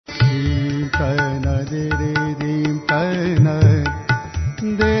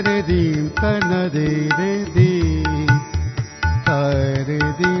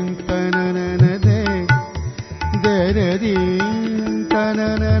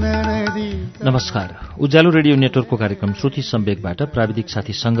नमस्कार। उज्यालो रेडियो नेटवर्कको कार्यक्रम श्रुति सम्वेकबाट प्राविधिक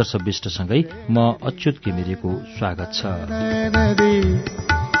साथी संघर्ष विष्टसँगै म अच्युत घिमिरेको स्वागत छ।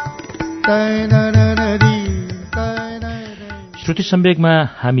 श्रुति सम्वेकमा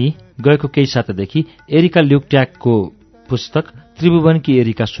हामी गएको केही सातादेखि एरिका ल्युक्ट्याकको पुस्तक त्रिभुवनकी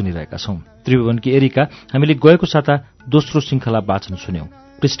एरिका सुनिरहेका छौं। त्रिभुवनकी एरिका हामीले गएको साता दोस्रो श्रृंखला वाचन सुन्यौं।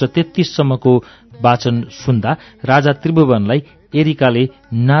 पृष्ठ 33 सम्मको वाचन सुन्दा राजा त्रिभुवनलाई एरिकाले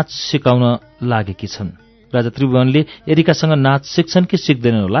नाच सिकाउन लागेकी छन्। राजा त्रिभुवनले एरिकासँग नाच सिक्छन् कि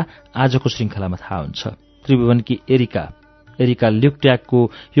सिक्दैनन् होला, आजको श्रृंखलामा थाहा हुन्छ। त्रिभुवनकी एरिका ल्युक्ट्याकको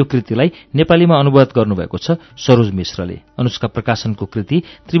यो कृतिलाई नेपालीमा अनुवाद गर्नुभएको छ सरोज मिश्रले। अनुष्का प्रकाशनको कृति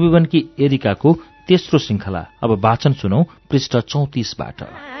त्रिभुवनकी एरिकाको तेस्रो श्रृंखला। अब वाचन सुनौ पृष्ठ 34 बाट।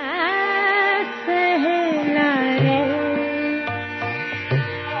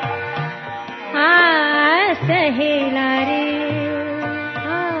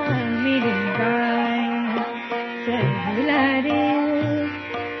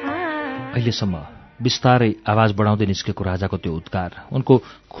 अहिलेसम्म बिस्तारै आवाज बढाउँदै निस्केको राजाको त्यो उद्गार उनको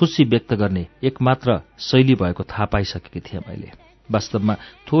खुशी व्यक्त गर्ने एकमात्र शैली भएको थाहा पाइसकेकी थिएँ मैले। वास्तवमा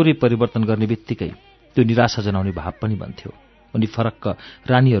थोरै परिवर्तन गर्ने बित्तिकै त्यो निराशा जनाउने भाव पनि बन्थ्यो। उनी फरक्क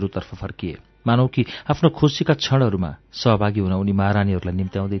रानीहरूतर्फ फर्किए, मानौ कि आफ्नो खुशीका क्षणहरूमा सहभागी हुन उनी महारानीहरूलाई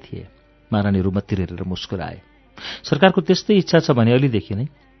निम्त्याउँदै थिए। महारानीहरू मतिर हेरेर मुस्कुराए। सरकारको त्यस्तै इच्छा छ भने अहिलेदेखि नै,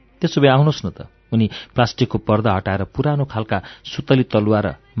 त्यसो भए आउनुहोस् न त। उनी प्लास्टिकको पर्दा हटाएर पुरानो खालका सुतली तलुवा र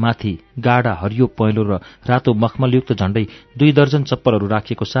माथि गाढा हरियो पहेँलो र रातो मखमलयुक्त झण्डै 2 दर्जन चप्पलहरू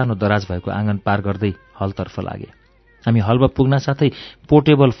राखिएको सानो दराज भएको आँगन पार गर्दै हलतर्फ लागे। हामी हलमा पुग्न साथै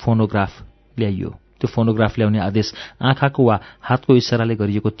पोर्टेबल फोनोग्राफ ल्याइयो। त्यो फोनोग्राफ ल्याउने आदेश आँखाको वा हातको इसाराले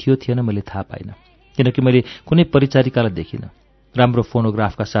गरिएको थियो थिएन मैले थाहा पाइनँ, किनकि मैले कुनै परिचारिकालाई देखिनँ। राम्रो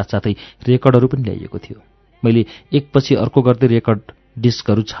फोनोग्राफका साथसाथै रेकर्डहरू पनि ल्याइएको थियो। मैले एकपछि अर्को गर्दै रेकर्ड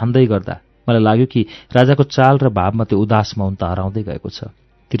डिस्कहरू छान्दै गर्दा मलाई लाग्यो कि राजाको चाल र भावमा त्यो उदास मौन त हराउँदै गएको छ।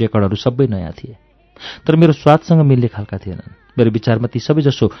 ती रेकर्डहरू सबै नयाँ थिए, तर मेरो स्वादसँग मिल्ने खालका थिएनन्। मेरो विचारमा ती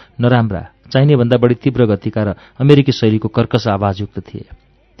सबैजसो नराम्रा, चाहिने भन्दा बढी तीव्र गतिका र अमेरिकी शैलीको कर्कश आवाजयुक्त थिए।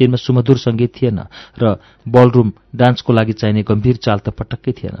 तिनमा सुमधुर सङ्गीत थिएन र बलरुम डान्सको लागि चाहिने गम्भीर चाल त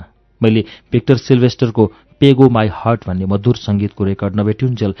पटक्कै थिएन। मैले भिक्टर सिल्भेस्टरको पेगो माई हार्ट भन्ने मधुर सङ्गीतको रेकर्ड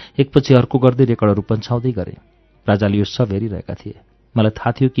नभेट्युन्जेल एकपछि अर्को गर्दै रेकर्डहरू पन्छाउँदै गरे। राजाले यो सब हेरिरहेका थिए। मलाई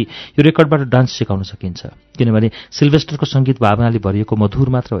थाहा थियो कि यो रेकर्डबाट डान्स सिकाउन सकिन्छ, किनभने सिल्भेस्टरको सङ्गीत भावनाले भरिएको मधुर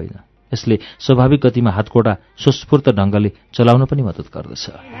मात्र होइन, यसले स्वाभाविक गतिमा हातगोडा सुस्फूर्त ढङ्गले चलाउन पनि मद्दत गर्दछ।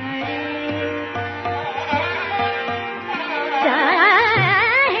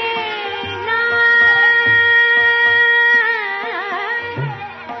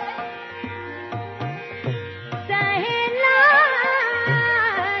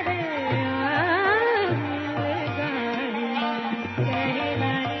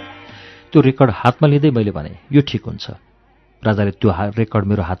 त्यो रेकर्ड हातमा लिँदै मैले भने, यो ठिक हुन्छ। राजाले त्यो रेकर्ड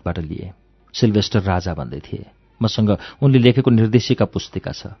मेरो हातबाट लिए। सिल्भेस्टर राजा भन्दै थिए। मसँग उनले लेखेको निर्देशिका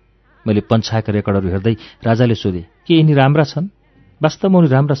पुस्तिका छ। मैले पन्छाएका रेकर्डहरू हेर्दै राजाले सोधे, के यिनी राम्रा छन्? वास्तवमा उनी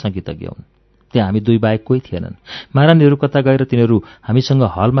राम्रा सङ्गीतज्ञ हुन्। त्यहाँ हामी दुई बाहेक कोही थिएनन्। महारानीहरू कता गएर तिनीहरू हामीसँग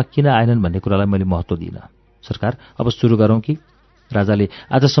हलमा किन आएनन् भन्ने कुरालाई मैले महत्त्व दिइनँ। सरकार, अब सुरु गरौँ कि?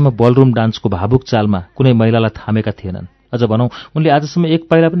 राजाले आजसम्म बलरुम डान्सको भावुक चालमा कुनै महिलालाई थामेका थिएनन्। अझ भनौँ, उनले आजसम्म एक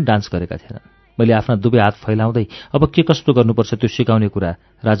पाइला पनि डान्स गरेका थिएनन्। मैले आफ्ना दुवै हात फैलाउँदै अब के कस्तो गर्नुपर्छ त्यो सिकाउने कुरा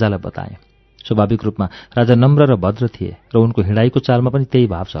राजालाई बताएँ। स्वाभाविक रूपमा राजा नम्र र भद्र थिए र उनको हिँडाइको चालमा पनि त्यही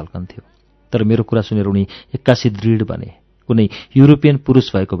भाव झल्कन्थ्यो। तर मेरो कुरा सुनेर उनी एक्कासी दृढ बने। कुनै युरोपियन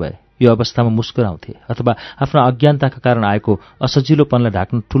पुरुष भएको भए यो अवस्थामा मुस्कुराउँथे अथवा आफ्ना अज्ञानताका कारण आएको असजिलोपनलाई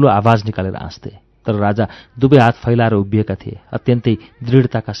ढाक्न ठूलो आवाज निकालेर हाँस्थे। तर राजा दुवै हात फैलाएर उभिएका थिए, अत्यन्तै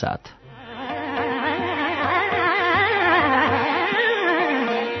दृढताका साथ।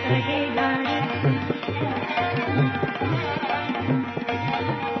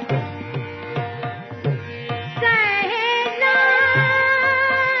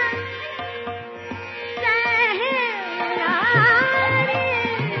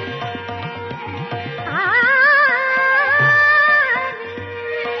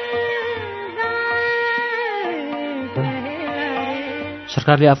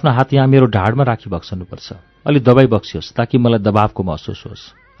 सरकारले आफ्नो हात यहाँ मेरो ढाडमा राखी बक्सनुपर्छ। अलि दबाई बक्सियोस् ताकि मलाई दबावको महसुस होस्।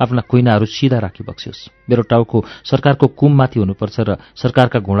 आफ्ना कुइनाहरू सिधा राखी बक्सियोस्। मेरो टाउको सरकारको कुममाथि हुनुपर्छ र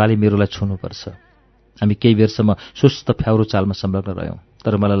सरकारका घोडाले मेरोलाई छुनुपर्छ। हामी केही बेरसम्म सुस्त फ्याउरो चालमा संलग्न रह्यौं,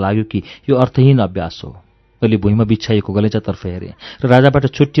 तर मलाई लाग्यो कि यो अर्थहीन अभ्यास हो। मैले भुइँमा बिछाइएको गलैँचातर्फ हेरेँ र राजाबाट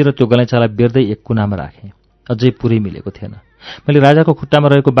छुट्टिएर त्यो गलैँचालाई बेर्दै एक कुनामा राखेँ। अझै पुरै मिलेको थिएन। मैले राजाको खुट्टामा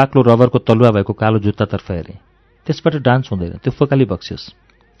रहेको बाक्लो रबरको तलुवा भएको कालो जुत्तातर्फ हेरेँ। त्यसबाट डान्स हुँदैन, त्यो फुकाली बक्सियोस्।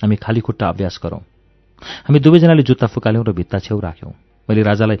 हामी खाली खुट्टा अभ्यास गरौँ। हामी दुवैजनाले जुत्ता फुकाल्यौँ र भित्ता छेउ राख्यौँ। मैले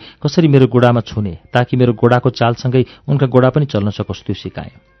राजालाई कसरी मेरो गोडामा छुने ताकि मेरो गोडाको चालसँगै उनका गोडा पनि चल्न सकोस् त्यो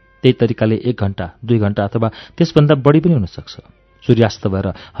सिकाएँ। त्यही तरिकाले 1 घण्टा 2 घण्टा अथवा त्यसभन्दा बढी पनि हुन सक्छ। सूर्यास्त भएर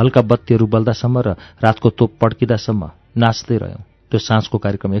हल्का बत्तीहरू बल्दासम्म र रातको तोप पड्किँदासम्म नाच्दै रह्यौँ। त्यो साँझको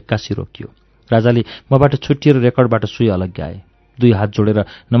कार्यक्रम एक्कासी रोकियो। राजाले मबाट छुट्टिएर रेकर्डबाट सुई अलग्याए। 2 हात जोडेर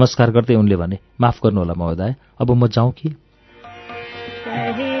नमस्कार गर्दै उनले भने, माफ गर्नुहोला महोदय, अब म जाउँ कि?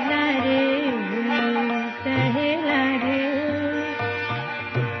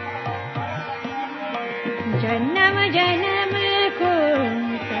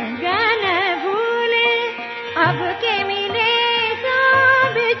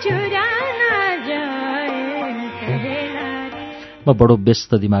 म बडो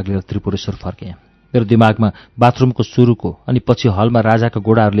व्यस्त दिमाग लिएर त्रिपुरेश्वर फर्केँ। मेरो दिमागमा बाथरुमको सुरुको अनि पछि हलमा राजाका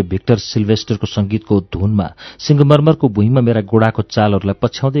गोडाहरूले भिक्टर सिल्भेस्टरको सङ्गीतको धुनमा सिंगमर्मरको भुइँमा मेरा गोडाको चालहरूलाई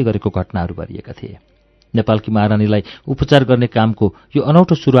पछ्याउँदै गरेको घटनाहरू भरिएका थिए। नेपालकी महारानीलाई उपचार गर्ने कामको यो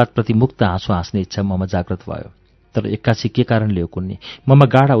अनौठो सुरुवातप्रति मुक्त हाँसो हाँस्ने इच्छा ममा जागृत भयो। तर एक्कासी के कारणले हो कुन्नी ममा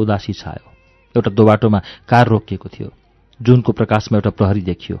गाढा उदासी छायो। एउटा दोबाटोमा कार रोकिएको थियो। जुनको प्रकाशमा एउटा प्रहरी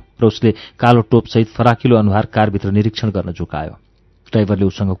देखियो र उसले कालो टोपसहित फराकिलो अनुहार कारभित्र निरीक्षण गर्न झुकायो। ड्राइभरले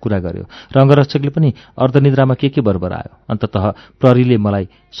उसँग कुरा गर्यो र अङ्गरक्षकले पनि अर्धनिद्रामा के बरबरायो। अन्ततः प्रहरीले मलाई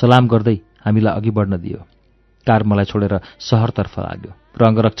सलाम गर्दै हामीलाई अघि बढ्न दियो। कार मलाई छोडेर शहरतर्फ लाग्यो र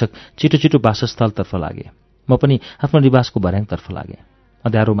अङ्गरक्षक छिटो छिटो वासस्थलतर्फ लागे। म पनि आफ्नो निवासको भर्याङतर्फ लागेँ।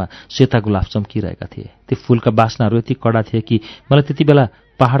 अँध्यारोमा सेता गुलाब चम्किरहेका थिए। ती फूलका बास्नाहरू यति कडा थिए कि मलाई त्यति बेला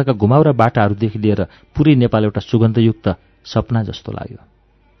पहाडका घुमाउरा बाटाहरूदेखि लिएर पुरै नेपाल एउटा सुगन्धयुक्त सपना जस्तो लाग्यो।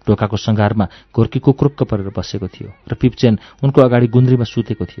 ढोकाको सङ्घारमा घोर्की कुक्रुक्क परेर बसेको थियो र पिप्चेन उनको अगाडि गुन्द्रीमा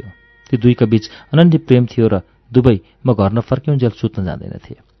सुतेको थियो। ती दुईका बीच अनन्य प्रेम थियो र दुवै म घर नफर्क्यौन्जेल सुत्न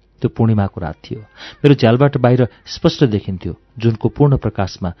जाँदैनथे। त्यो पूर्णिमाको रात थियो। मेरो झ्यालबाट बाहिर स्पष्ट देखिन्थ्यो जुनको पूर्ण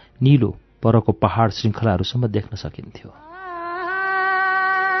प्रकाशमा निलो परको पहाड श्रृङ्खलाहरूसम्म देख्न सकिन्थ्यो।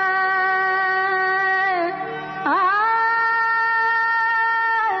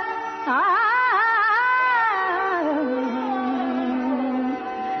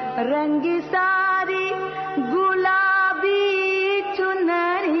 रंगी सारी गुलाबी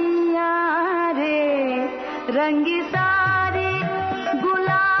चुनरिया रे, रंगी सारी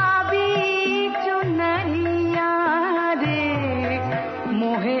गुलाबी चुनरिया रे,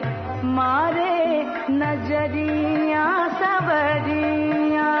 मोहे मारे नजरिया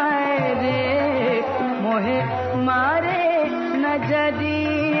सवरिया रे, मोहे मारे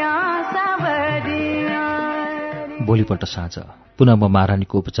नजरिया सवरिया। भोलिपल्ट साँझ पुनः म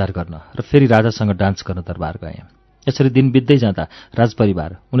महारानीको उपचार गर्न र फेरि राजासँग डान्स गर्न दरबार गएँ। यसरी दिन बित्दै जाँदा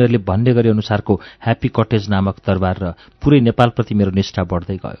राजपरिवार उनीहरूले भन्ने गरे अनुसारको ह्याप्पी कटेज नामक दरबार र पुरै नेपालप्रति मेरो निष्ठा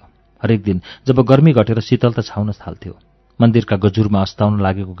बढ्दै गयो। हरेक दिन जब गर्मी घटेर शीतलता छाउन थाल्थ्यो, मन्दिरका गजुरमा अस्ताउन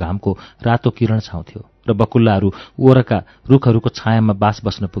लागेको घामको रातो किरण छाउँथ्यो र बकुल्लाहरू वरका रुखहरूको छायामा बास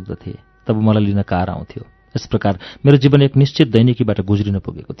बस्न पुग्दथे, तब मलाई लिन कार आउँथ्यो। यस प्रकार मेरो जीवन एक निश्चित दैनिकीबाट गुज्रिन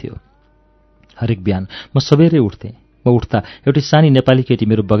पुगेको थियो। हरेक बिहान म सबेरै उठ्थेँ। म उठ्दा एउटी सानी नेपाली केटी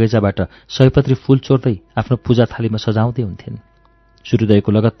मेरो बगैँचाबाट सयपत्री फूल चोर्दै आफ्नो पूजा थालीमा सजाउँदै हुन्थिन्।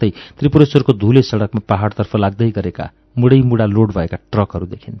 सूर्योदयको लगत्तै त्रिपुरेश्वरको धुले सडकमा पहाडतर्फ लाग्दै गरेका मुडै-मुडा लोड भएका ट्रकहरू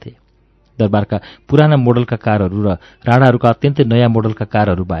देखिन्थे। दरबारका पुराना मोडलका कारहरू र राणाहरूका अत्यन्तै नयाँ मोडलका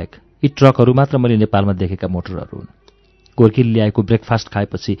कारहरू बाहेक यी ट्रकहरू मात्र मैले नेपालमा देखेका मोटरहरू हुन्। गोर्खीले ल्याएको ब्रेकफास्ट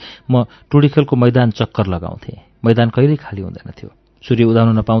खाएपछि म टुडीखेलको मैदान चक्कर लगाउँथेँ। मैदान कहिल्यै खाली हुँदैनथ्यो। सूर्य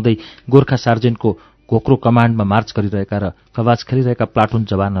उदाउन नपाउँदै गोर्खा सार्जेन्टको घोक्रो कमान्डमा मार्च गरिरहेका र कवाज खेलिरहेका प्लाटुन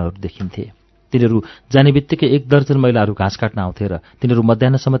जवानहरू देखिन्थे। तिनीहरू जाने बित्तिकै 1 दर्जन महिलाहरू घाँस काट्न आउँथे र तिनीहरू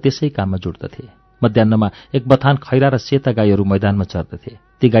मध्याह्नसम्म त्यसै काममा जुट्दथे। मध्याह्नमा एक बथान खैरा र सेता गाईहरू मैदानमा चर्दथे।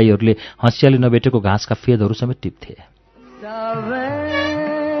 ती गाईहरूले हँसियाले नभेटेको घाँसका फेदहरू समेत टिप्थे।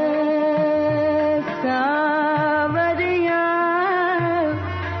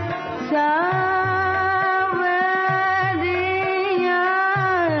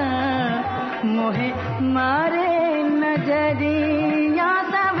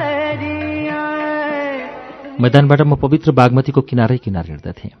 मैदानबाट म पवित्र बागमतीको किनारै किनार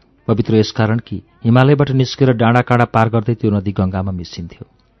हिँड्दथेँ। पवित्र यसकारण कि हिमालयबाट निस्केर डाँडा काँडा पार गर्दै त्यो नदी गङ्गामा मिसिन्थ्यो।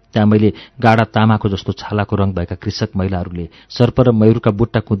 त्यहाँ मैले गाडा तामाको जस्तो छालाको रङ भएका कृषक महिलाहरूले सर्प र मयूरका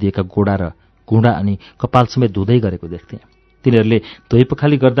बुट्टा कुदिएका गोडा र घुँडा अनि कपाल समेत धुँदै गरेको देख्थेँ। तिनीहरूले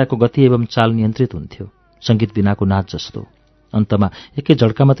धोइपखाली गर्दाको गति एवं चाल नियन्त्रित हुन्थ्यो, सङ्गीत बिनाको नाच जस्तो। अन्तमा एकै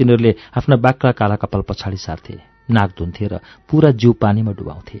झड्कामा तिनीहरूले आफ्ना बाक्ला काला कपाल पछाडि सार्थे, नाक धुन्थे र पूरा जिउ पानीमा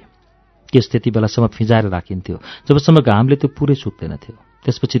डुबाउँथे। केस त्यति बेलासम्म फिजाएर राखिन्थ्यो जबसम्म घामले त्यो पुरै सुक्दैनथ्यो।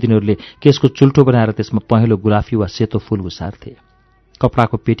 त्यसपछि तिनीहरूले केसको चुल्ठो बनाएर त्यसमा पहेँलो गुलाफी वा सेतो फूल उसार्थे।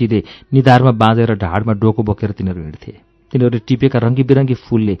 कपडाको पेटीले निधारमा बाँधेर ढाडमा डोको बोकेर तिनीहरू हिँड्थे। तिनीहरूले टिपेका रङ्गी-बिरङ्गी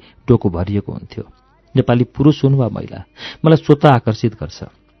फूलले डोको भरिएको हुन्थ्यो। नेपाली पुरुष हुन् वा महिला, मलाई स्वतः आकर्षित गर्छ।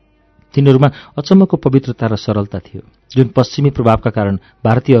 तिनीहरूमा अचम्मको पवित्रता र सरलता थियो, जुन पश्चिमी प्रभावका कारण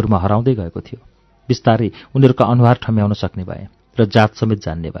भारतीयहरूमा हराउँदै गएको थियो। बिस्तारै उनीहरूका अनुहार ठम्याउन सक्ने भए र जात समेत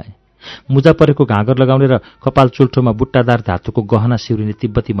जान्ने भए। मुजा परेको घाँगर लगाउने र कपाल चुल्ठोमा बुट्टादार धातुको गहना सिउरिने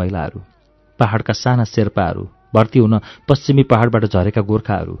तिब्बती महिलाहरू, पहाडका साना शेर्पाहरू, भर्ती हुन पश्चिमी पहाडबाट झरेका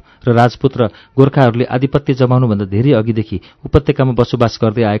गोर्खाहरू र राजपूत र गोर्खाहरूले आधिपत्य जमाउनुभन्दा धेरै अघिदेखि उपत्यकामा बसोबास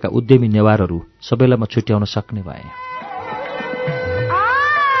गर्दै आएका उद्यमी नेवारहरू सबैलाई म छुट्याउन सक्ने भए।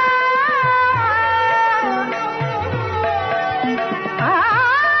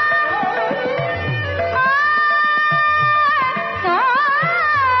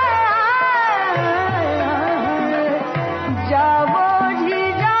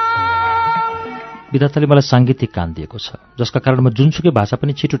 विधाताले मलाई साङ्गीतिक कान दिएको छ, जसका कारण म जुनसुकै भाषा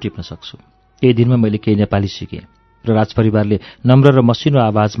पनि छिटो टिप्न सक्छु। केही दिनमा मैले केही नेपाली सिकेँ र राजपरिवारले नम्र र मसिनो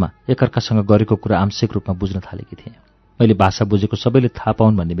आवाजमा एकअर्कासँग गरेको कुरा आंशिक रूपमा बुझ्न थालेकी थिएँ। मैले भाषा बुझेको सबैले थाहा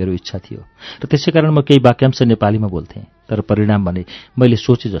पाउन् भन्ने मेरो इच्छा थियो र त्यसै कारण म केही वाक्यांश नेपालीमा बोल्थेँ, तर परिणाम भने मैले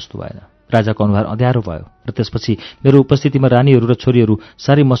सोचे जस्तो भएन। राजाको अनुहार अँध्यारो भयो र त्यसपछि मेरो उपस्थितिमा रानीहरू र छोरीहरू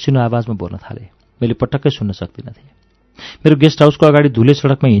साह्रै मसिनो आवाजमा बोल्न थाले। मैले पटक्कै सुन्न सक्दिनथेँ। मेरो गेस्ट हाउसको अगाडि धुले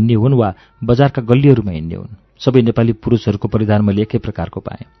सडकमा हिँड्ने हुन् वा बजारका गल्लीहरूमा हिँड्ने हुन्, सबै नेपाली पुरुषहरूको परिधान मैले एकै प्रकारको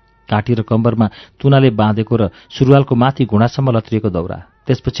पाएँ। काँटी र कम्बरमा तुनाले बाँधेको र सुरुवालको माथि घुँडासम्म लत्रिएको दौरा,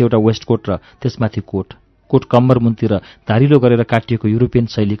 त्यसपछि एउटा वेस्टकोट र त्यसमाथि कोट कम्मर मुन्ती र धारिलो गरेर काटिएको युरोपियन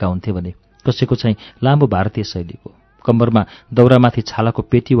शैलीका हुन्थे भने कसैको चाहिँ लामो भारतीय शैलीको। कम्मरमा दौरामाथि छालाको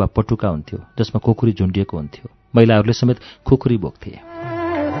पेटी वा पटुका हुन्थ्यो, जसमा खुकुरी झुन्डिएको हुन्थ्यो। महिलाहरूले समेत खुकुरी बोक्थे।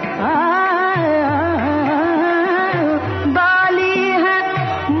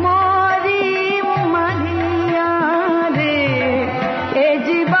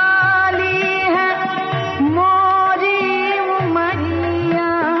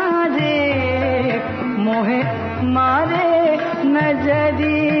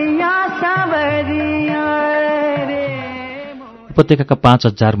 उपत्यकाका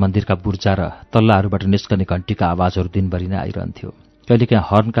 5000 मन्दिरका बुर्जा र तल्लाहरूबाट निस्कने घण्टीका आवाजहरू दिनभरि नै आइरहन्थ्यो। कहिलेकाहीँ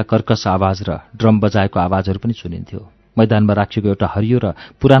हर्नका कर्कश आवाज र ड्रम बजाएको आवाजहरू पनि सुनिन्थ्यो। मैदानमा राखिएको एउटा हरियो र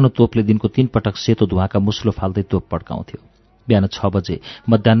पुरानो तोपले दिनको 3 पटक सेतो धुवाँका मुस्लो फाल्दै तोप पड्काउँथ्यो। बिहान 6 बजे,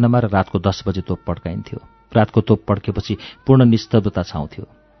 मध्याहमा र रातको 10 बजे तोप पड्काइन्थ्यो। रातको तोप पड्केपछि पूर्ण निस्तब्धता छाउँथ्यो।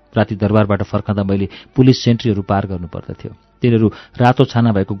 राति दरबारबाट फर्कँदा मैले पुलिस सेन्ट्रीहरू पार गर्नुपर्दथ्यो। तिनीहरू रातो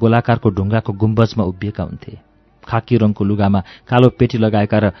छाना भएको गोलाकारको ढुङ्गाको गुम्बजमा उभिएका हुन्थे। खाकी रङको लुगामा कालो पेटी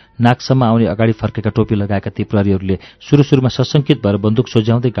लगाएका र नाकसम्म आउने अगाडि फर्केका टोपी लगाएका ती प्रहरीहरूले सुरुमा सशङ्कित भएर बन्दुक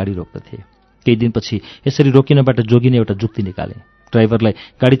सोझ्याउँदै गाडी रोक्दथे। केही दिनपछि यसरी रोकिनबाट जोगिने एउटा जुक्ति निकाले। ड्राइभरलाई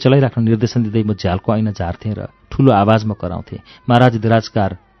गाडी चलाइराख्न निर्देशन दिँदै म झ्यालको ऐना झार्थेँ र ठूलो आवाजमा कराउँथेँ, महाराज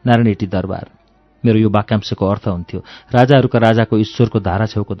धिराजकार, नारायणहिटी दरबार। मेरो यो वाक्यांशको अर्थ हुन्थ्यो, राजाहरूका राजाको ईश्वरको धारा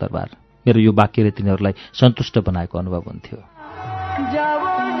छेउको दरबार। मेरो यो वाक्यले तिनीहरूलाई सन्तुष्ट बनाएको अनुभव हुन्थ्यो।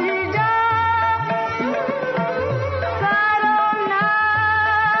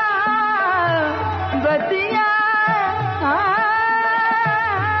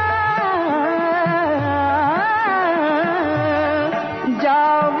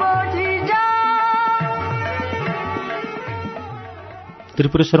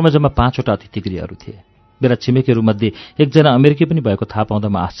 त्रिपुरेश्वरमा जम्मा 5वटा अतिथि गृहहरू थिए। मेरा छिमेकीहरूमध्ये एकजना अमेरिकी पनि भएको थाहा पाउँदा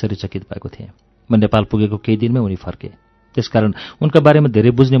म आश्चर्यचकित भएको थिएँ। म नेपाल पुगेको केही दिनमै उनी फर्के, त्यसकारण उनका बारेमा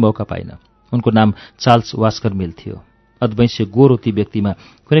धेरै बुझ्ने मौका पाइन। उनको नाम चार्ल्स वास्कर मिल थियो। अद्वैंश्य गोरो ती व्यक्तिमा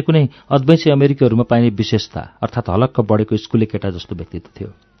कुनै कुनै अद्वैंश्य अमेरिकीहरूमा पाइने विशेषता अर्थात् हलक्क बढेको स्कुले केटा जस्तो व्यक्तित्व थियो।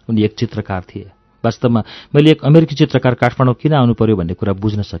 उनी एक चित्रकार थिए। वास्तवमा मैले एक अमेरिकी चित्रकार काठमाडौँ किन आउनु पर्यो भन्ने कुरा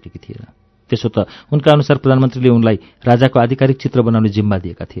बुझ्न सकेकी थिएन। त्यसो त उनका अनुसार प्रधानमन्त्रीले उनलाई राजाको आधिकारिक चित्र बनाउने जिम्मा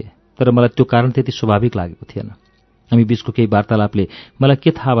दिएका थिए, तर मलाई त्यो कारण त्यति स्वाभाविक लागेको थिएन। हामी बीचको केही वार्तालापले मलाई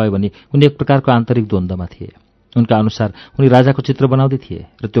के थाहा भयो भने उनी एक प्रकारको आन्तरिक द्वन्द्वमा थिए। उनका अनुसार उनी राजाको चित्र बनाउँदै थिए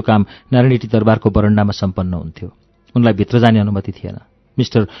र त्यो काम नारायणहिटी दरबारको बरण्डामा सम्पन्न हुन्थ्यो। उनलाई भित्र जाने अनुमति थिएन।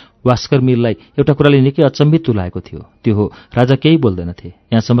 मिस्टर वास्कर मिललाई एउटा कुराले निकै अचम्भित तुलाएको थियो, त्यो हो राजा केही बोल्दैनथे,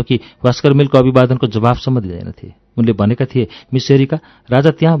 यहाँसम्म कि वास्कर मिलको अभिवादनको जवाफसम्म दिँदैनथे। उनले भनेका थिए, मिस एरिका,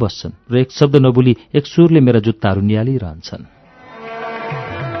 राजा त्यहाँ बस्छन् र एक शब्द नबोली एक सुरले मेरा जुत्ताहरू निहालिरहन्छन्।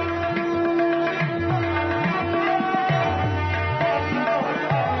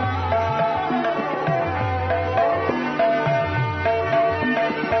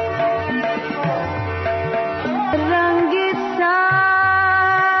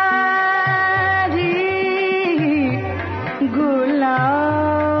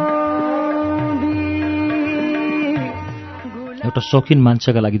 एउटा शौकीन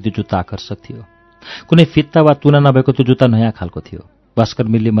मान्छेका लागि त्यो जुत्ता आकर्षक थियो। कुनै फित्ता वा तुना नभएको त्यो जुत्ता नयाँ खालको थियो। भास्कर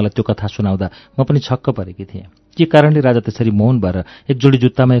मिलले मलाई त्यो कथा सुनाउँदा म पनि छक्क परेकी थिएँ। के कारणले राजा त्यसरी मौन भएर एक जोडी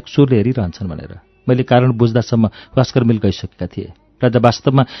जुत्तामा एक सुरले हेरिरहन्छन् भनेर। मैले कारण बुझ्दासम्म भास्कर मिल गइसकेका थिए। राजा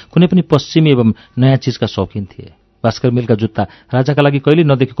वास्तवमा कुनै पनि पश्चिमी एवं नयाँ चिजका शौकीन थिए। भास्कर मिलका जुत्ता राजाका लागि कहिले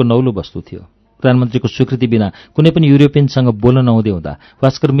नदेखेको नौलो वस्तु थियो। प्रधानमन्त्रीको स्वीकृति बिना कुनै पनि युरोपियनसँग बोल्न नहुँदै हुँदा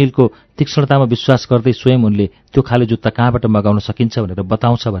भास्कर मिलको तीक्ष्णतामा विश्वास गर्दै स्वयं उनले त्यो खाले जुत्ता कहाँबाट मगाउन सकिन्छ भनेर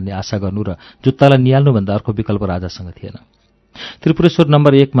बताउँछ भन्ने आशा गर्नु र जुत्तालाई निहाल्नुभन्दा अर्को विकल्प राजासँग थिएन। त्रिपुरेश्वर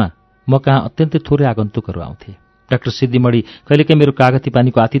नम्बर 1 मा म कहाँ अत्यन्तै थोरै आगन्तुकहरू आउँथे। डाक्टर सिद्धिमणी कहिलेकाहीँ मेरो कागती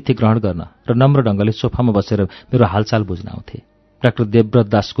पानीको आतिथ्य ग्रहण गर्न र नम्र ढङ्गले सोफामा बसेर मेरो हालचाल बुझ्न आउँथे। डाक्टर देवव्रत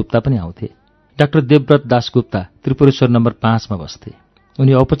दासगुप्ता पनि आउँथे। डाक्टर देवव्रत दासगुप्ता त्रिपुरेश्वर नम्बर 5 मा बस्थे।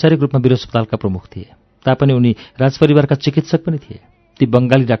 उनी औपचारिक रूपमा वीर अस्पतालका प्रमुख थिए, तापनि उनी राजपरिवारका चिकित्सक पनि थिए। ती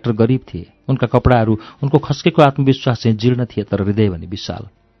बङ्गाली डाक्टर गरिब थिए। उनका कपडाहरू उनको खस्केको आत्मविश्वास चाहिँ जीर्ण थिए, तर हृदय भने विशाल।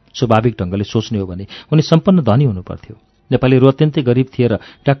 स्वाभाविक ढङ्गले सोच्ने हो भने उनी सम्पन्न धनी हुनुपर्थ्यो। नेपालीहरू अत्यन्तै गरिब थिए र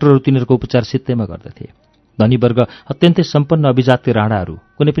डाक्टरहरू तिनीहरूको उपचार सित्तैमा गर्दथे। धनी वर्ग अत्यन्तै सम्पन्न अभिजात्य राणाहरू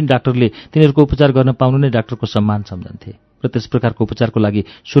कुनै पनि डाक्टरले तिनीहरूको उपचार गर्न पाउनु नै डाक्टरको सम्मान सम्झन्थे र त्यस प्रकारको उपचारको लागि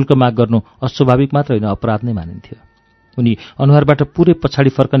शुल्क माग गर्नु अस्वाभाविक मात्र होइन, अपराध नै मानिन्थ्यो। उनी अनुहारबाट पुरै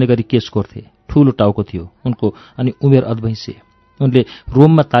पछाडि फर्कने गरी केश कोर्थे। ठूलो टाउको थियो उनको अनि उमेर अधवैँसे। उनले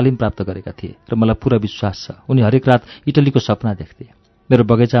रोममा तालिम प्राप्त गरेका थिए र मलाई पूरा विश्वास छ उनी हरेक रात इटलीको सपना देख्थे। मेरो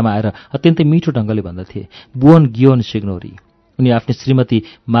बगैँचामा आएर अत्यन्तै मिठो ढङ्गले भन्दथे, बुओन गियोन सिग्नोरी। उनी आफ्नी श्रीमती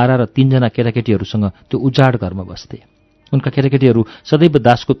मारा र 3 जना केटाकेटीहरूसँग त्यो उजाड घरमा बस्थे। उनका केटाकेटीहरू सदैव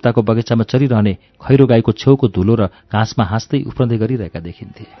दासगुप्ताको बगैँचामा चरिरहने खैरो गाईको छेउको धुलो र घाँसमा हाँस्दै उफ्रँदै गरिरहेका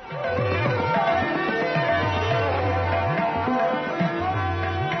देखिन्थे।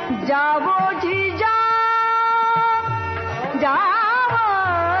 जाओ जी जाओ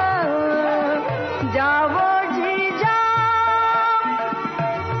जाओ जी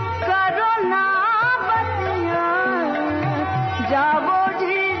करो ना बतिया, जाओ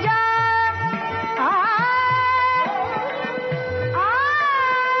जी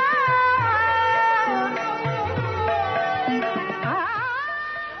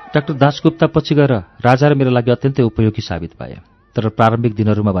डाक्टर दासगुप्ता पछि गएर राजा र मेरो लागि अत्यन्तै उपयोगी साबित भए। तर प्रारम्भिक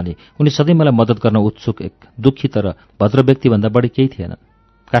दिनहरूमा भने उनी सधैँ मलाई मद्दत गर्न उत्सुक, एक दुःखी तर भद्र व्यक्तिभन्दा बढी केही थिएनन्।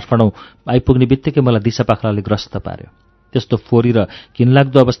 काठमाडौँ आइपुग्ने बित्तिकै मलाई दिशापाखलाले ग्रस्त पार्यो। त्यस्तो फोहोरी र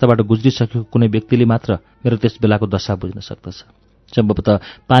घिनलाग्दो अवस्थाबाट गुज्रिसकेको कुनै व्यक्तिले मात्र मेरो त्यस बेलाको दशा बुझ्न सक्दछ। सम्भवतः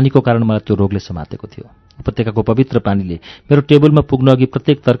पानीको कारण मलाई त्यो रोगले समातेको थियो। उपत्यकाको पवित्र पानीले मेरो टेबलमा पुग्न अघि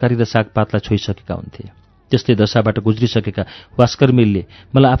प्रत्येक तरकारी र सागपातलाई छोइसकेका हुन्थे। त्यस्तै दशाबाट गुज्रिसकेका भास्कर मिलले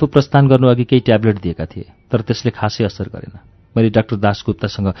मलाई आफू प्रस्थान गर्नु अघि केही ट्याब्लेट दिएका थिए, तर त्यसले खासै असर गरेन। मैले डाक्टर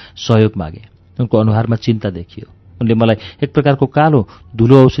दासगुप्तासँग सहयोग मागे। उनको अनुहारमा चिन्ता देखियो। उनले मलाई एक प्रकारको कालो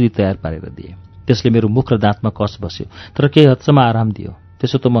धुलो औषधि तयार पारेर दिए। त्यसले मेरो मुख र दाँतमा कस बस्यो, तर केही हदसम्म आराम दियो।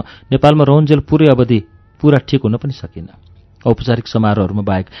 त्यसो त म नेपालमा रहन्जेल पूरै अवधि पूरा ठिक हुन पनि सकिनँ। औपचारिक समारोहहरूमा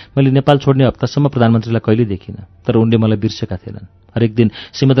बाहेक मैले नेपाल छोड्ने हप्तासम्म प्रधानमन्त्रीलाई कहिले देखिनँ, तर उनले मलाई बिर्सेका थिएनन्। हरेक दिन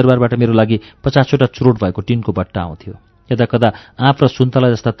सिंहदरबारबाट मेरो लागि 50 वटा चुरोट भएको टिनको बट्टा आउँथ्यो। यदाकदा आँप र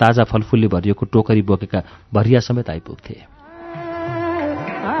सुन्तला जस्ता ताजा फलफुलले भरिएको टोकरी बोकेका भरिया समेत आइपुग्थे।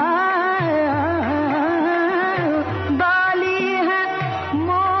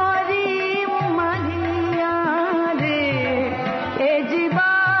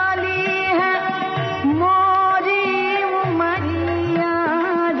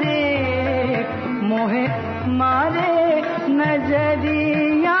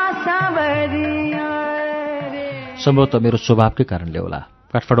 सम्भवतः मेरो स्वभावकै कारणले होला,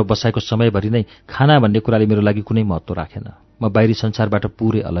 काठमाडौँ बसाएको समयभरि नै खाना भन्ने कुराले मेरो लागि कुनै महत्त्व राखेन। म बाहिरी संसारबाट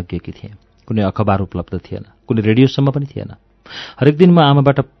पुरै अलग्गिएकी थिएँ। कुनै अखबार उपलब्ध थिएन, कुनै रेडियोसम्म पनि थिएन। हरेक दिन म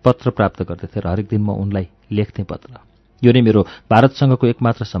आमाबाट पत्र प्राप्त गर्दथेँ र हरेक दिन म उनलाई लेख्थेँ पत्र। यो नै मेरो भारतसँगको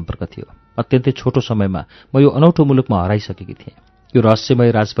एकमात्र सम्पर्क थियो। अत्यन्तै छोटो समयमा म यो अनौठो मुलुकमा हराइसकेकी थिएँ, यो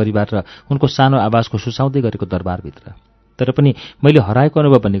रहस्यमय राजपरिवार र उनको सानो आवाजको सुसाउँदै गरेको दरबारभित्र। तर पनि मैले हराएको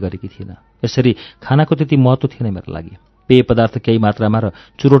अनुभव भन्ने गरेकी थिइनँ। यसरी खानाको त्यति महत्त्व थिएन मेरो लागि। पेय पदार्थ केही मात्रामा र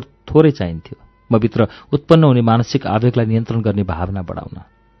चुरोट थोरै चाहिन्थ्यो, म भित्र उत्पन्न हुने मानसिक आवेगलाई नियन्त्रण गर्ने भावना बढाउन।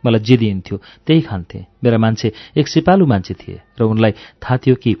 मलाई जे दिइन्थ्यो त्यही खान्थे। मेरा मान्छे एक सिपालु मान्छे थिए र उनलाई थाहा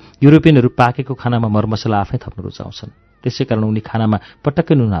थियो कि युरोपियनहरू पाकेको खानामा मरमसला आफै थप्न रुचाउँछन्। त्यसै कारण उनी खानामा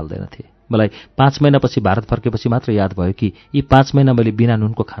पटक्कै नुन हाल्दैनथे। मलाई 5 महिनापछि भारत फर्केपछि मात्र याद भयो कि यी 5 महिना मैले बिना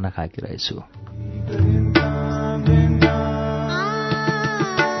नुनको खाना खाएकी रहेछु।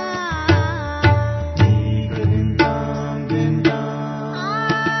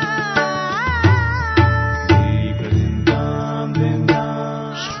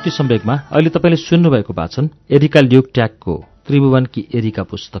 सम्वेकमा अहिले तपाईले सुन्नुभएको वाचन एरिका ल्युक ट्यागको त्रिभुवनकी एरिका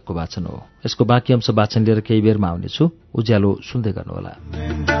पुस्तकको वाचन हो। यसको बाँकी अंश वाचन लिएर केही बेरमा आउनेछु। उज्यालो सुन्दै गर्नुहोला।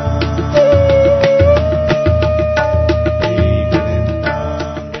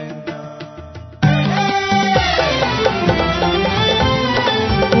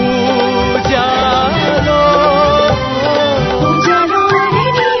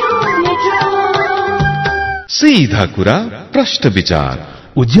 सीधा कुरा प्रश्न विचार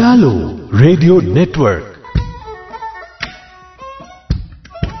उज्यालो रेडियो नेटवर्क।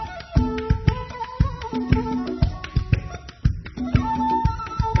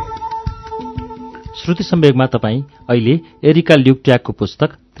 श्रुति सम्वेगमा तपाईँ अहिले एरिका ल्युक्ट्याकको पुस्तक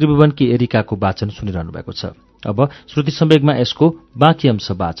त्रिभुवनकी एरिकाको वाचन सुनिरहनु भएको छ। अब श्रुति सम्वेगमा यसको बाँकी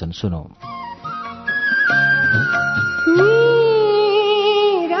अंश वाचन सुनौं।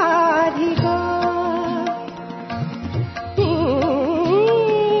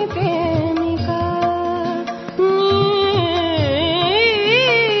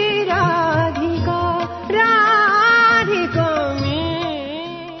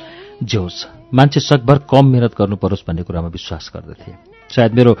 जोस मान्छे सकभर कम मेहनत गर्नु परोस् भन्ने कुरामा विश्वास गर्दथे।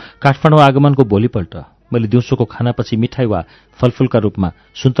 सायद मेरो काठमाडौँ आगमनको भोलिपल्ट मैले दिउँसोको खानापछि मिठाई वा फलफुलका रूपमा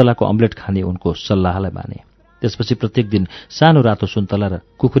सुन्तलाको अम्लेट खाने उनको सल्लाहलाई माने। त्यसपछि प्रत्येक दिन सानो रातो सुन्तला र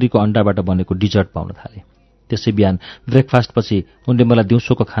कुखुरीको अण्डाबाट बनेको डिजर्ट पाउन थाले। त्यसै बिहान ब्रेकफास्टपछि उनले मलाई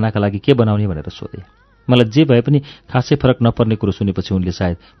दिउँसोको खानाका लागि के बनाउने भनेर सोधे। मलाई जे भए पनि खासै फरक नपर्ने कुरो सुनेपछि उनले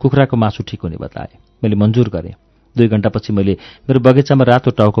सायद कुखुराको मासु ठिक हुने बताए। मैले मन्जुर गरेँ। 2 घण्टापछि मैले मेरो बगैँचामा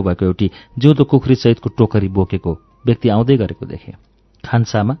रातो टाउको भएको एउटी जिउँदो कुखुरी सहितको टोकरी बोकेको व्यक्ति आउँदै गरेको देखेँ।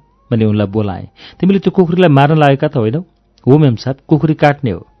 खान्सामा मैले उनलाई बोलाएँ। तिमीले त्यो कुखुरीलाई मार्न लागेका त होइनौ? हो मेम साहब, कुखुरी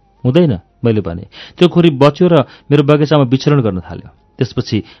काट्ने हो। हुँदैन मैले भने। त्यो कुखुरी बच्यो र मेरो बगैँचामा विचरण गर्न थाल्यो।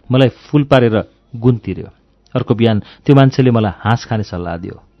 त्यसपछि मलाई फूल पारेर गुण तिर्यो। अर्को बिहान त्यो मान्छेले मलाई हाँस खाने सल्लाह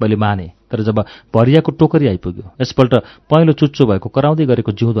दियो। मैले माने, तर जब भरियाको टोकरी आइपुग्यो यसपल्ट पहेँलो चुच्चो भएको कराउँदै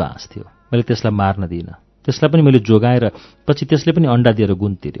गरेको जिउँदो हाँस थियो। मैले त्यसलाई मार्न दिइनँ। त्यसलाई पनि मैले जोगाएर पछि त्यसले पनि अण्डा दिएर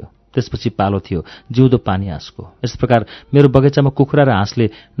गुण तिर्यो। त्यसपछि पालो थियो जिउँदो पानी हाँसको। यस प्रकार मेरो बगैँचामा कुखुरा र हाँसले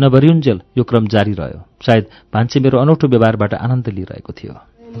नभरिउन्जेल यो क्रम जारी रह्यो। सायद भान्से मेरो अनौठो व्यवहारबाट आनन्द लिइरहेको थियो।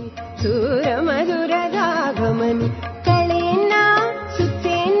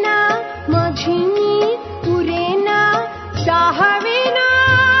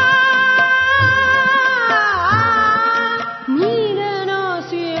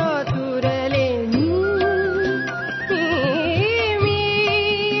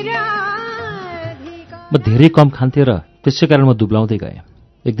 म धेरै कम खान्थेँ र त्यसै कारण म दुब्लाउँदै गएँ।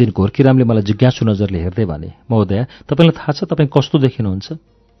 एक दिन घोर्कीरामले मलाई जिज्ञासु नजरले हेर्दै भने, महोदय, तपाईँलाई थाहा छ तपाईँ कस्तो देखिनुहुन्छ?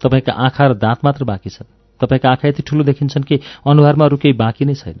 तपाईँका आँखा र दाँत मात्र बाँकी छन्। तपाईँका आँखा यति ठुलो देखिन्छन् कि अनुहारमा अरू केही बाँकी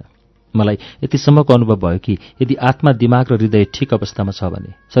नै छैन। मलाई यतिसम्मको अनुभव भयो कि यदि आत्मा, दिमाग र हृदय ठिक अवस्थामा छ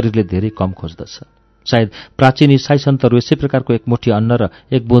भने शरीरले धेरै कम खोज्दछ। सायद प्राचीन ईसाई सन्तहरू यसै प्रकारको एक मुठी अन्न र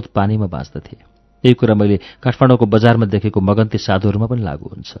एक बोध पानीमा बाँच्दथे। यही कुरा मैले काठमाडौँको बजारमा देखेको मगन्ती साधुहरूमा पनि लागू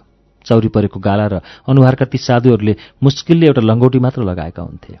हुन्छ। चौरी परेको गाला र अनुहारका ती साधुहरूले मुस्किलले एउटा लङ्गौटी मात्र लगाएका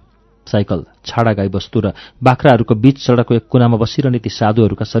हुन्थे। साइकल, छाडा गाई बस्तु र बाख्राहरूको बीच सडकको एक कुनामा बसिरहने ती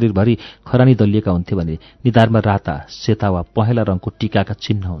साधुहरूका शरीरभरि खरानी दलिएका हुन्थे भने निधारमा राता, सेता वा पहेँला रङको टीकाका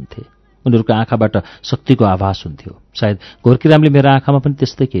चिन्ह हुन्थे। उनीहरूको आँखाबाट शक्तिको आभास हुन्थ्यो। सायद घोर्कीरामले मेरो आँखामा पनि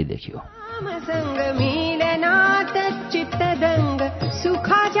त्यस्तै केही देख्यो।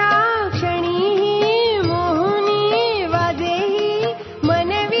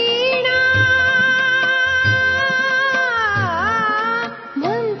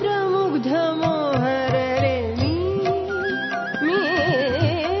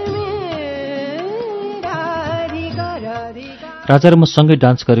 राजा र म सँगै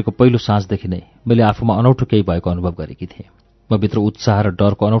डान्स गरेको पहिलो साँझदेखि नै मैले आफूमा अनौठो केही भएको अनुभव गरेकी थिएँ। म भित्र उत्साह र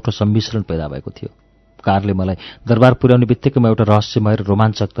डरको अनौठो सम्मिश्रण पैदा भएको थियो। कारले मलाई दरबार पुर्याउने बित्तिकै म एउटा रहस्यमय र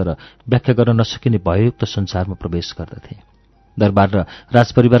रोमाञ्चक तर व्याख्या गर्न नसकिने भययुक्त संसारमा प्रवेश गर्दथे। दरबार र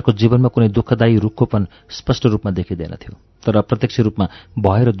राजपरिवारको जीवनमा कुनै दुःखदायी रुखोपन स्पष्ट रूपमा देखिँदैनथ्यो, तर अप्रत्यक्ष रूपमा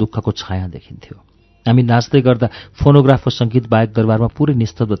भय र दुःखको छाया देखिन्थ्यो। हामी नाच्दै गर्दा फोनोग्राफको सङ्गीत बाहेक दरबारमा पुरै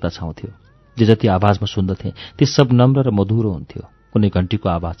निस्तब्धता छाउँथ्यो। जे जति आवाजमा सुन्दथे ती सब नम्र र मधुरो हुन्थ्यो। कुनै घण्टीको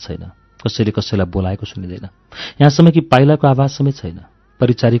आवाज छैन, कसैले कसैलाई बोलाएको सुनिँदैन, यहाँसम्म कि पाइलाको आवाज समेत छैन।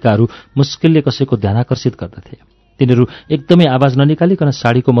 परिचारिकाहरू मुस्किलले कसैको ध्यानाकर्षित गर्दथे। तिनीहरू एकदमै आवाज ननिकालिकन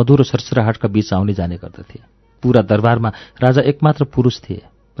साडीको मधुरो सरसराहटका बीच आउने जाने गर्दथे। पूरा दरबारमा राजा एकमात्र पुरुष थिए।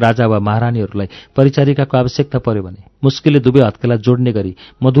 राजा वा महारानीहरूलाई परिचारिकाको आवश्यकता पर्यो भने मुस्किलले दुवै हत्केला जोड्ने गरी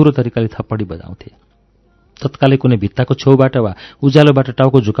मधुरो तरिकाले थप्पडी बजाउँथे। तत्कालै कुनै भित्ताको छेउबाट वा उज्यालोबाट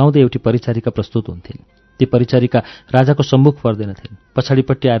टाउको झुकाउँदै एउटी परिचारिका प्रस्तुत हुन्थिन्। ती परिचारिका राजाको सम्मुख पर्दैनथिन्,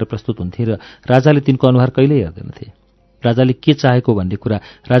 पछाडिपट्टि आएर प्रस्तुत हुन्थे र राजाले तिनको अनुहार कहिल्यै हेर्दैनथे। राजाले के चाहेको भन्ने कुरा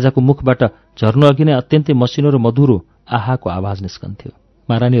राजाको मुखबाट झर्नु अघि नै अत्यन्तै मसिनो र मधुरो आहाको आवाज निस्कन्थ्यो।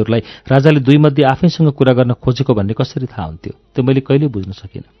 महारानीहरूलाई राजाले दुईमध्ये आफैसँग कुरा गर्न खोजेको भन्ने कसरी थाहा हुन्थ्यो त्यो मैले कहिल्यै बुझ्न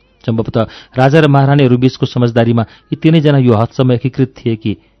सकिनँ। सम्भवतः राजा र महारानीहरू बीचको समझदारीमा यी तीनैजना यो हदसम्म एकीकृत थिए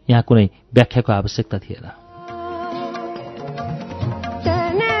कि यहाँ कुनै व्याख्याको आवश्यकता थिएन।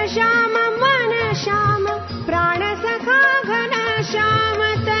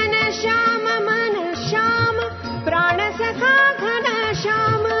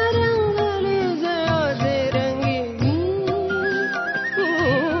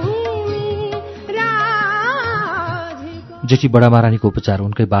 जेठी बडा महारानीको उपचार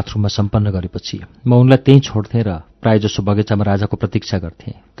उनकै बाथरुममा सम्पन्न गरेपछि म उनलाई त्यहीँ छोड्थेँ र प्रायजसो बगैँचामा राजाको प्रतीक्षा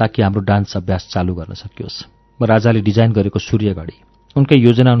गर्थेँ ताकि हाम्रो डान्स अभ्यास चालू गर्न सकियोस्। म राजाले डिजाइन गरेको सूर्यगढी, उनकै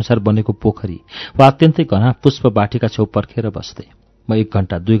योजनाअनुसार बनेको पोखरी वा अत्यन्तै घना पुष्प बाटीका छेउ पर्खेर बस्थेँ। म 1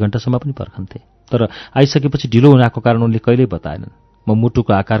 घण्टा 2 घण्टासम्म पनि पर्खन्थेँ, तर आइसकेपछि ढिलो हुनाको कारण उनले कहिल्यै बताएनन्। म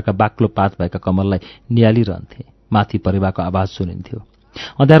मुटुको आकारका बाक्लो पात भएका कमललाई नियालिरहन्थेँ। माथि परेवाको आवाज सुनिन्थ्यो।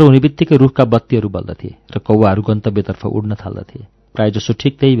 अँध्यारो हुने बित्तिकै रुखका बत्तीहरू बल्दथे र कौवाहरू गन्तव्यतर्फ उड्न थाल्दथे। प्रायजसो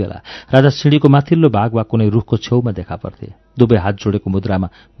ठिक त्यही बेला राजा सिँढीको माथिल्लो भाग वा कुनै रुखको छेउमा देखा पर्थे, दुवै हात जोडेको मुद्रामा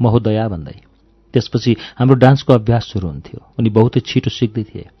महोदया भन्दै। त्यसपछि हाम्रो डान्सको अभ्यास सुरु हुन्थ्यो। उनी बहुतै छिटो सिक्दै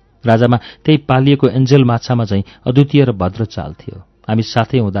थिए। राजामा त्यही पालिएको एन्जेल माछामा झैँ अद्वितीय र भद्र चाल थियो। हामी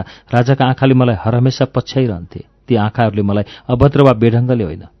साथै हुँदा राजाका आँखाले मलाई हरहमेशा पछ्याइरहन्थे। ती आँखाहरूले मलाई अभद्र वा बेढङ्गले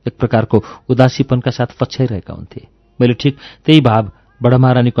होइन, एक प्रकारको उदासीपनका साथ पछ्याइरहेका हुन्थे। मैले ठिक त्यही भाव बडा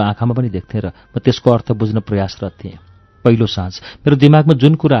महारानीको आँखामा पनि देख्थेँ र म त्यसको अर्थ बुझ्न प्रयासरत थिएँ। पहिलो साँझ मेरो दिमागमा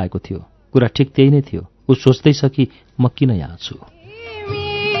जुन कुरा आएको थियो, कुरा ठिक त्यही नै थियो। ऊ सोच्दैछ कि म किन यहाँ छु।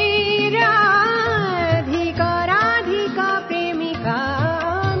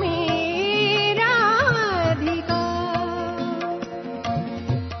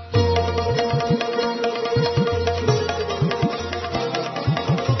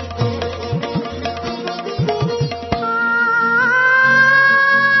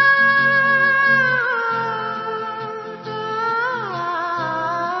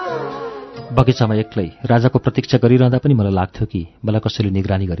 बगैँचामा एक्लै राजाको प्रतीक्षा गरिरहँदा पनि मलाई लाग्थ्यो कि मलाई कसैले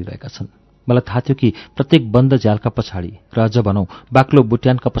निगरानी गरिरहेका छन्। मलाई थाहा थियो कि प्रत्येक बन्द झ्यालका पछाडि र अझ भनौँ बाक्लो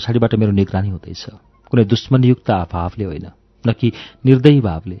बुट्यानका पछाडिबाट मेरो निगरानी हुँदैछ। कुनै दुश्मनीयुक्त भावले होइन, न कि निर्दयी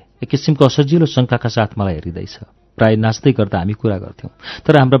भावले। एक किसिमको असजिलो शङ्काका साथ मलाई हेरिँदैछ। प्राय नाच्दै गर्दा हामी कुरा गर्थ्यौँ,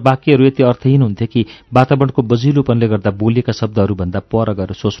 तर हाम्रा वाक्यहरू यति अर्थहीन हुन्थे कि वातावरणको बजिलोपनले गर्दा बोलिएका शब्दहरूभन्दा पर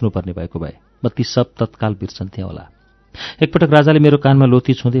गएर सोच्नुपर्ने भएको भए म ती सब तत्काल बिर्सन्थेँ होला। एकपटक राजाले मेरो कानमा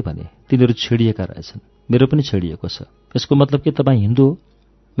लोती छुँदै भने, तिनीहरू छेडिएका रहेछन्। मेरो पनि छेडिएको छ। यसको मतलब के तपाईँ हिन्दू हो?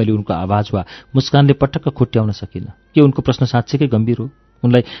 मैले उनको आवाज वा मुस्कानले पटक्क खुट्याउन सकिनँ। के उनको प्रश्न साँच्चैकै गम्भीर हो?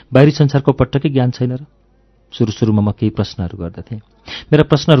 उनलाई बाहिरी संसारको पटक्कै ज्ञान छैन र? सुरु-सुरुमा म केही प्रश्नहरू गर्दथेँ। मेरा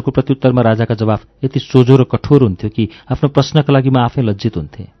प्रश्नहरूको प्रत्युत्तरमा राजाका जवाफ यति सोझो र कठोर हुन्थ्यो कि आफ्नो प्रश्नका लागि म आफै लज्जित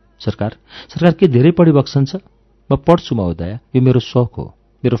हुन्थेँ। सरकार के धेरै पढी बक्सन्छ? म पढ्छु महोदया, यो मेरो शौक हो।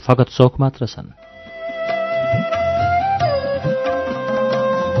 मेरो फगत शौक मात्र छन्।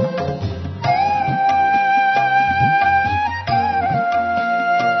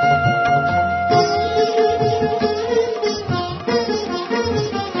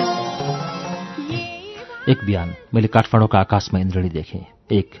 एक बिहान मैले काठमाडौँको आकाशमा इन्द्रणी देखेँ।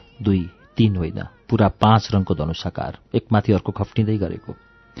 1, 2, 3 होइन, पूरा 5 रङको धनुषाकार, एकमाथि अर्को खप्टिँदै गरेको।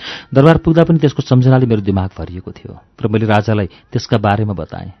 दरबार पुग्दा पनि त्यसको सम्झनाले मेरो दिमाग भरिएको थियो र मैले राजालाई त्यसका बारेमा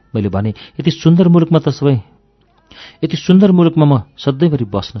बताएँ। मैले भने, यति सुन्दर मुलुकमा म सधैँभरि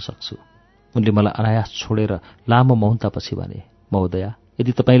बस्न सक्छु। उनले मलाई अनायास छोडेर लामो मौनतापछि भने, महोदया,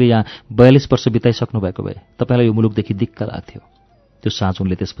 यदि तपाईँले यहाँ 42 वर्ष बिताइसक्नु भएको भए तपाईँलाई यो मुलुकदेखि दिक्क लाग्थ्यो। त्यो साँझ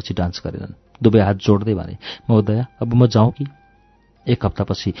उनले त्यसपछि डान्स गरेनन्। दुवै हात जोड्दै भने, महोदया, अब म जाउँ कि? 1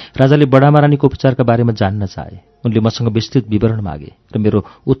 हप्तापछि राजाले बडा महारानीको उपचारका बारेमा जान्न चाहे। उनले मसँग विस्तृत विवरण मागे र मेरो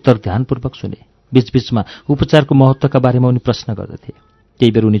उत्तर ध्यानपूर्वक सुने। बीचबीचमा उपचारको महत्त्वका बारेमा उनी प्रश्न गर्दथे।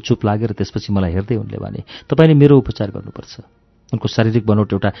 केही बेर उनी चुप लागेर त्यसपछि मलाई हेर्दै उनले भने, तपाईँले मेरो उपचार गर्नुपर्छ। उनको शारीरिक बनोट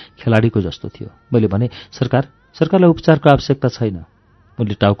एउटा खेलाडीको जस्तो थियो। मैले भने, सरकारलाई उपचारको आवश्यकता छैन।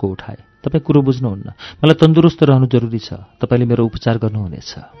 उनले टाउको उठाए। तपाईँ कुरो बुझ्नुहुन्न। मलाई तन्दुरुस्त रहनु जरुरी छ। तपाईँले मेरो उपचार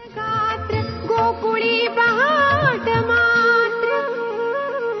गर्नुहुनेछ।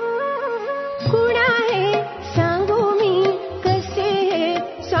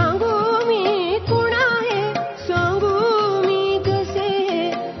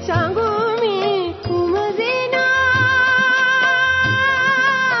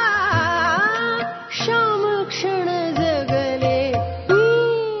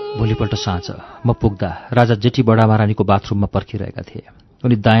 भोलिपल्ट साँझ म पुग्दा राजा जेठी बडा महारानीको बाथरुममा पर्खिरहेका थिए।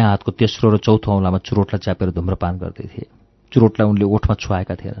 उनी दायाँ हातको तेस्रो र चौथो औँलामा चुरोटलाई च्यापेर धुम्रपान गर्दै थिए। चुरोटलाई उनले ओठमा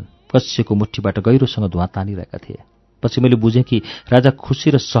छुवाएका थिएनन्। कसिएको मुठ्ठीबाट गहिरोसँग धुवाँ तानिरहेका थिए। पछि मैले बुझेँ कि राजा खुसी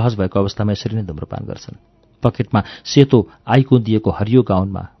र सहज भएको अवस्थामा यसरी नै धुम्रपान गर्छन्। पकेटमा सेतो आइको दिएको हरियो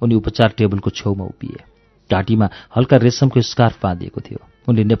गाउनमा उनी उपचार टेबलको छेउमा उभिए। घाँटीमा हल्का रेशमको स्कार्फ बाँधिएको थियो।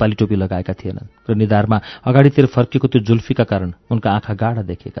 उनले नेपाली टोपी लगाएका थिएनन् र निधारमा अगाडितिर फर्केको त्यो जुल्फीका कारण उनका आँखा गाढा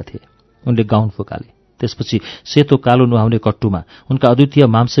देखिएका थिए। उनले गाउन फुकाले। त्यसपछि सेतो कालो नुहाउने कट्टुमा उनका अद्वितीय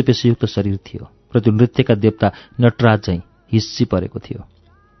मांसपेशीयुक्त शरीर थियो र त्यो नृत्यका देवता नटराज झैँ हिस्सी परेको थियो।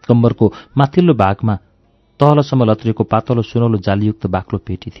 कम्मरको माथिल्लो भागमा तलसम्म लत्रिएको पातलो सुनौलो जालीयुक्त बाक्लो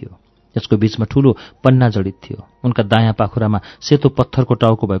पेटी थियो। यसको बीचमा ठूलो पन्ना जडित थियो। उनका दायाँ पाखुरामा सेतो पत्थरको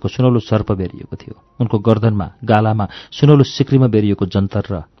टाउको भएको सुनौलो सर्प बेरिएको थियो। उनको गर्दनमा गालामा सुनौलो सिक्रीमा बेरिएको जन्तर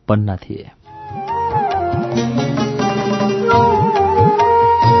र पन्ना थिए।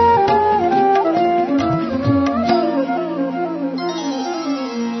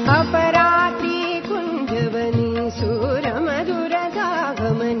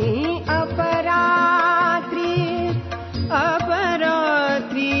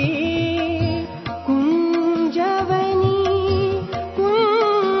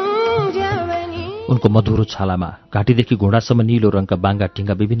 उनको मधुरो छालामा घाँटीदेखि घुँडासम्म नीलो रङका बाङ्गा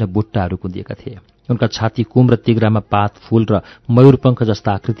टिङ्गा विभिन्न बुट्टाहरू कुदिएका थिए। उनका छाती कुम र तिग्रामा पात, फूल र मयूरपङ्ख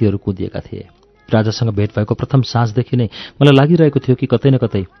जस्ता आकृतिहरू कुदिएका थिए। राजासँग भेट भएको प्रथम साँझदेखि नै मलाई लागिरहेको थियो कि कतै न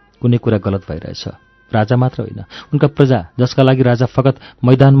कतै कुनै कुरा गलत भइरहेछ। राजा मात्र होइन, उनका प्रजा, जसका लागि राजा फगत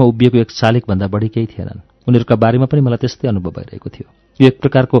मैदानमा उभिएको एक शालिकभन्दा बढी केही थिएनन्, उनीहरूका बारेमा पनि मलाई त्यस्तै अनुभव भइरहेको थियो। यो एक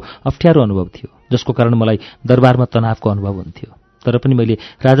प्रकारको अप्ठ्यारो अनुभव थियो, जसको कारण मलाई दरबारमा तनावको अनुभव हुन्थ्यो। तर पनि मैले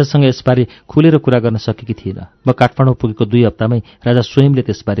राजासँग यसबारे खुलेर कुरा गर्न सकेकी थिइनँ। म काठमाडौँ पुगेको 2 हप्तामै राजा स्वयंले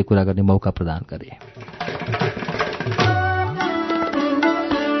त्यसबारे कुरा गर्ने मौका प्रदान गरे।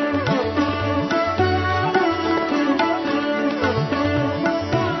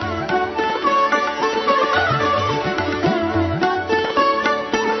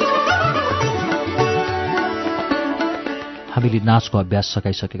 हामीले नाचको अभ्यास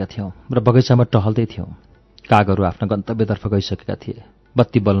सकाइसकेका थियौँ र बगैँचामा टहल्दै थियौँ। कागहरू आफ्ना गन्तव्यतर्फ गइसकेका थिए।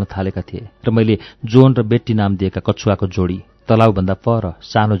 बत्ती बल्न थालेका थिए र मैले जोन र बेट्टी नाम दिएका कछुवाको जोडी तलाउभन्दा पर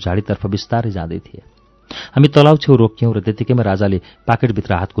सानो झाडीतर्फ बिस्तारै जाँदै थिए। हामी तलाउ छेउ रोक्यौँ र त्यतिकैमा राजाले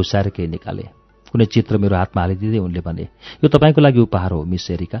पाकेटभित्र हात घुसाएर केही निकाले। कुनै चित्र मेरो हातमा हालिदिँदै उनले भने, यो तपाईँको लागि उपहार हो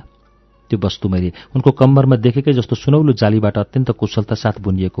मिस एरिका। त्यो वस्तु मैले उनको कम्मरमा देखेकै जस्तो सुनौलो जालीबाट अत्यन्त कुशलता साथ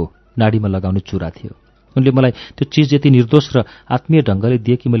बुनिएको नाडीमा लगाउने चुरा थियो। उनले मलाई त्यो चिज यति निर्दोष र आत्मीय ढङ्गले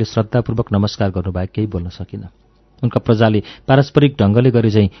दिए कि मैले श्रद्धापूर्वक नमस्कार गर्नुबाहेक केही बोल्न सकिनँ। उनका प्रजाले पारस्परिक ढङ्गले गरे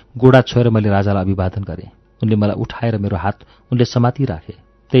झैँ गोडा छोएर मैले राजालाई अभिवादन गरेँ। उनले मलाई उठाएर मेरो हात उनले समाती राखे।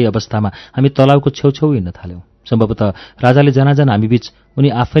 त्यही अवस्थामा हामी तलाउको छेउछेउ हिँड्न थाल्यौँ। सम्भवतः राजाले जनाजन हामीबीच उनी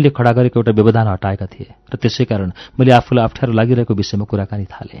आफैले खडा गरेको एउटा व्यवधान हटाएका थिए र त्यसै कारण मैले आफूलाई अप्ठ्यारो लागिरहेको विषयमा कुराकानी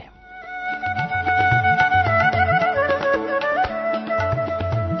थालेँ।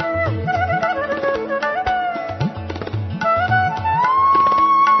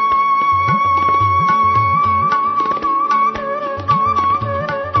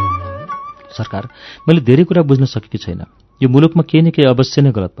 सरकार, मैले धेरै कुरा बुझ्न सकेकी छैन। यो मुलुकमा केही न केही अवश्य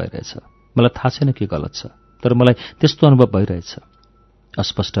नै गलत भइरहेछ। मलाई थाहा छैन के गलत छ, तर मलाई त्यस्तो अनुभव भइरहेछ।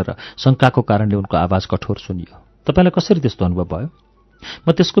 अस्पष्ट र शङ्काको कारणले उनको आवाज कठोर सुनियो। तपाईँलाई कसरी त्यस्तो अनुभव भयो?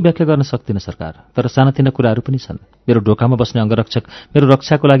 म त्यसको व्याख्या गर्न सक्दिनँ सरकार, तर सानातिना कुराहरू पनि छन्। मेरो ढोकामा बस्ने अङ्गरक्षक मेरो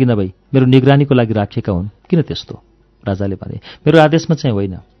रक्षाको लागि नभई मेरो निगरानीको लागि राखिएका हुन्। किन त्यस्तो? राजाले भने, मेरो आदेशमा चाहिँ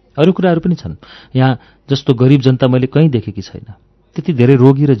होइन। अरू कुराहरू पनि छन्। यहाँ जस्तो गरिब जनता मैले कहीँ देखेकी छैन। त्यति धेरै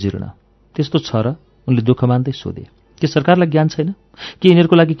रोगी र जीर्ण। त्यस्तो छ र? उनले दुःख मान्दै सोधे। के सरकारलाई ज्ञान छैन? के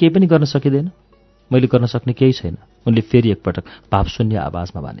यिनीहरूको लागि केही पनि गर्न सकिँदैन? मैले गर्न सक्ने केही छैन, उनले फेरि एकपटक भावशून्य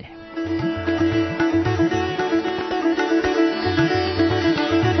आवाजमा भने।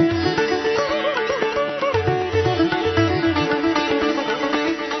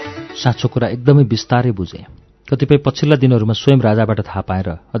 साँचो कुरा एकदमै बिस्तारै बुझेँ। कतिपय पछिल्ला दिनहरूमा स्वयं राजाबाट थाहा पाएर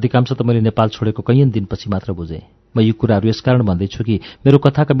अधिकांश त मैले नेपाल छोडेको कैयन दिनपछि मात्र बुझेँ। म यी कुराहरू यसकारण भन्दैछु कि मेरो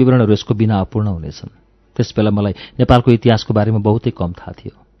कथाका विवरणहरू यसको बिना अपूर्ण हुनेछन्। त्यसबेला मलाई नेपालको इतिहासको बारेमा बहुतै कम थाहा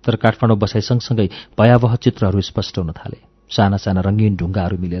थियो, तर काठमाडौँ बसाइ सँगसँगै भयावह चित्रहरू स्पष्ट हुन थाले। साना साना रङ्गीन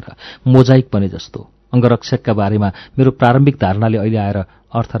ढुङ्गाहरू मिलेर मोजाइक बने जस्तो अङ्गरक्षकका बारेमा मेरो प्रारम्भिक धारणाले अहिले आएर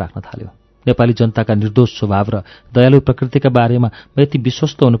अर्थ राख्न थाल्यो। नेपाली जनताका निर्दोष स्वभाव र दयालु प्रकृतिका बारेमा म यति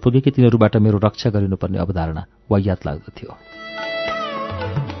विश्वस्त हुन पुगेँ कि तिनीहरूबाट मेरो रक्षा गरिनुपर्ने अवधारणा वाहियात लाग्दथ्यो।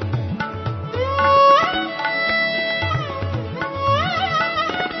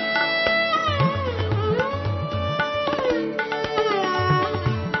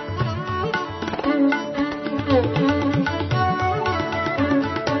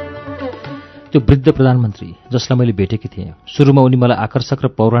 त्यो वृद्ध प्रधानमन्त्री जसलाई मैले भेटेकी थिएँ, सुरुमा उनी मलाई आकर्षक र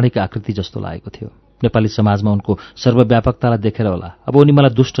पौराणिक आकृति जस्तो लागेको थियो। नेपाली समाजमा उनको सर्वव्यापकतालाई देखेर होला अब उनी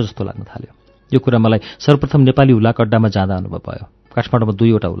मलाई दुष्ट जस्तो लाग्न थाल्यो। यो कुरा मलाई सर्वप्रथम नेपाली हुलाक अड्डामा जाँदा अनुभव भयो। काठमाडौँमा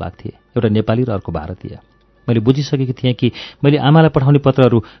 2वटा हुलाक थिए, एउटा नेपाली र अर्को भारतीय। मैले बुझिसकेकी थिएँ कि मैले आमालाई पठाउने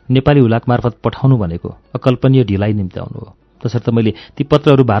पत्रहरू नेपाली हुलाक मार्फत पठाउनु भनेको अकल्पनीय ढिलाइ निम्त्याउनु हो। तसर्थ मैले ती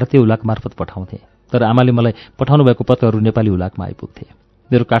पत्रहरू भारतीय हुलाक मार्फत पठाउँथेँ, तर आमाले मलाई पठाउनु भएको पत्रहरू नेपाली हुलाकमा आइपुग्थे।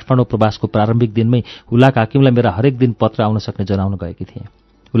 मेरो काठमाडौँ प्रवासको प्रारम्भिक दिनमै हुलाक हाकिमलाई मेरा हरेक दिन पत्र आउन सक्ने जनाउन गएकी थिएँ।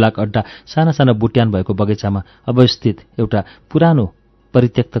 हुलाक अड्डा साना साना बुट्यान भएको बगैँचामा अवस्थित एउटा पुरानो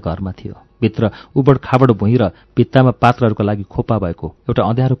परित्यक्त घरमा थियो। भित्र उबड खाबड भुइँ र भित्तामा पात्रहरूका लागि खोपा भएको एउटा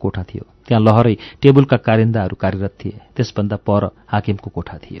अँध्यारो कोठा थियो। त्यहाँ लहरै टेबुलका कारिन्दाहरू कार्यरत थिए। त्यसभन्दा पर हाकिमको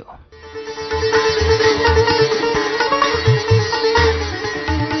कोठा थियो।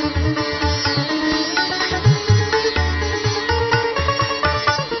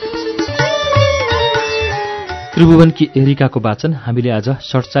 त्रिभुवनकी एरिकाको वाचन हामीले आज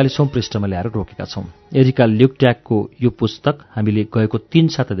 47औं पृष्ठमा ल्याएर रोकेका छौं। एरिका ल्युक्ट्याकको यो पुस्तक हामीले गएको 3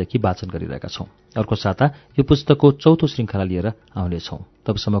 सातादेखि वाचन गरिरहेका छौं। अर्को साता यो पुस्तकको 4औं श्रृङ्खला लिएर आउनेछौं।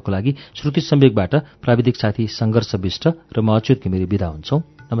 तबसम्मको लागि श्रुति सम्वेकबाट प्राविधिक साथी संघर्ष विष्ट र म अच्युत घिमिरे बिदा हुन्छौं।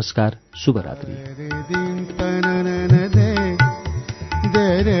 नमस्कार, शुभरात्रि।